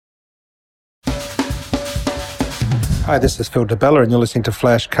Hi, this is Phil DeBella, and you're listening to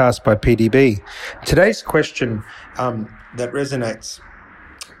Flashcast by PDB. Today's question that resonates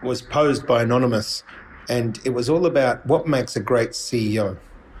was posed by Anonymous, and it was all about what makes a great CEO.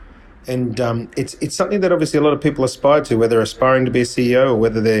 And it's something that obviously a lot of people aspire to, whether they're aspiring to be a CEO or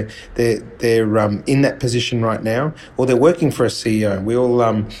whether they're in that position right now, or they're working for a CEO. We all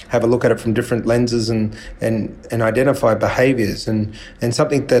have a look at it from different lenses and identify behaviours. And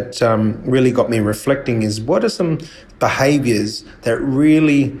something that really got me reflecting is, what are some behaviours that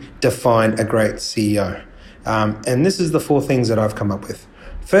really define a great CEO? And this is the 4 things that I've come up with.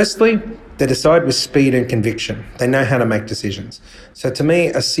 Firstly, they decide with speed and conviction. They know how to make decisions. So to me,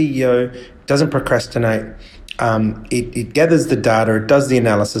 a CEO doesn't procrastinate. It gathers the data, it does the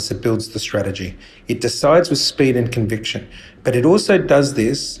analysis, it builds the strategy. It decides with speed and conviction. But it also does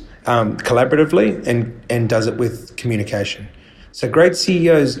this collaboratively and does it with communication. So great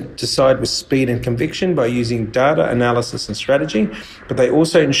CEOs decide with speed and conviction by using data, analysis and strategy, but they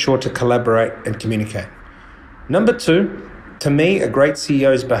also ensure to collaborate and communicate. Number 2, to me, a great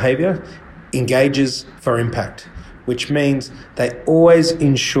CEO's behaviour engages for impact, which means they always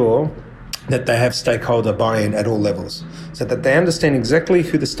ensure that they have stakeholder buy-in at all levels, so that they understand exactly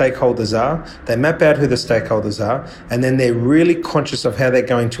who the stakeholders are, they map out who the stakeholders are, and then they're really conscious of how they're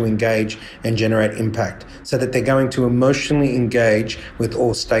going to engage and generate impact, so that they're going to emotionally engage with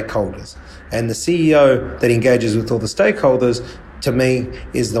all stakeholders. And the CEO that engages with all the stakeholders, to me,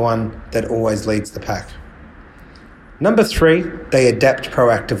 is the one that always leads the pack. Number 3, they adapt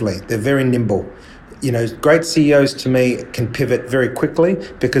proactively. They're very nimble. Great CEOs to me can pivot very quickly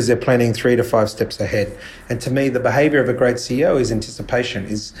because they're planning 3 to 5 steps ahead. And to me, the behavior of a great CEO is anticipation,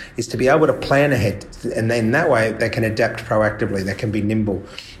 is to be able to plan ahead. And then that way they can adapt proactively. They can be nimble,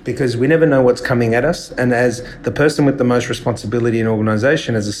 because we never know what's coming at us. And as the person with the most responsibility in an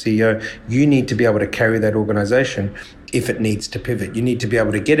organization, as a CEO, you need to be able to carry that organization if it needs to pivot. You need to be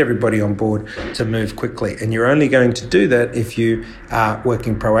able to get everybody on board to move quickly. And you're only going to do that if you are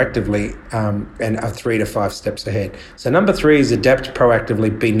working proactively and are 3 to 5 steps ahead. So number 3 is adapt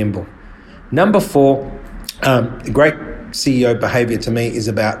proactively, be nimble. Number 4, great CEO behavior to me is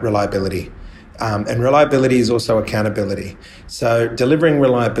about reliability. And reliability is also accountability. So delivering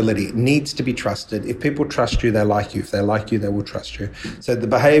reliability needs to be trusted. If people trust you, they like you. If they like you, they will trust you. So the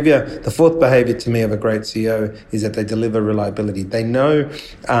 4th behavior to me of a great CEO is that they deliver reliability. They know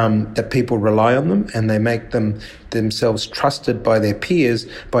that people rely on them, and they make themselves trusted by their peers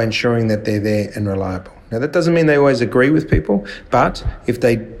by ensuring that they're there and reliable. Now, that doesn't mean they always agree with people, but if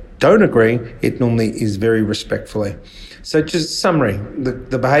they don't agree, it normally is very respectfully. So just summary,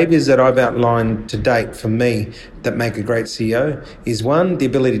 the behaviours that I've outlined to date for me that make a great CEO is 1, the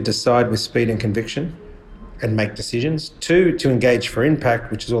ability to decide with speed and conviction and make decisions. 2, to engage for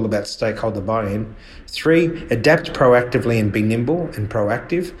impact, which is all about stakeholder buy-in. 3, adapt proactively and be nimble and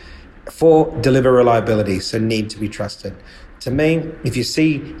proactive. 4, deliver reliability, so need to be trusted. To me, if you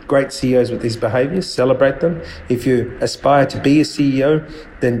see great CEOs with these behaviours, celebrate them. If you aspire to be a CEO,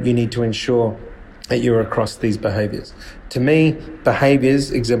 then you need to ensure that you're across these behaviours. To me,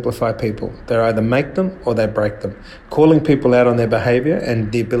 behaviours exemplify people. They either make them or they break them. Calling people out on their behaviour and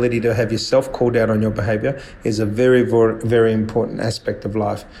the ability to have yourself called out on your behaviour is a very, very important aspect of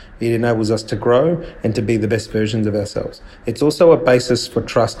life. It enables us to grow and to be the best versions of ourselves. It's also a basis for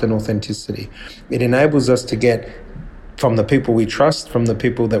trust and authenticity. It enables us to get from the people we trust, from the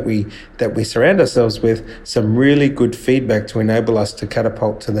people that we surround ourselves with, some really good feedback to enable us to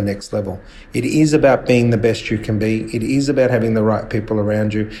catapult to the next level. It is about being the best you can be. It is about having the right people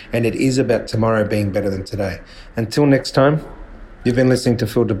around you. And it is about tomorrow being better than today. Until next time, you've been listening to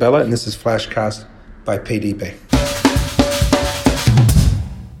Phil DeBella, and this is Flashcast by PDB.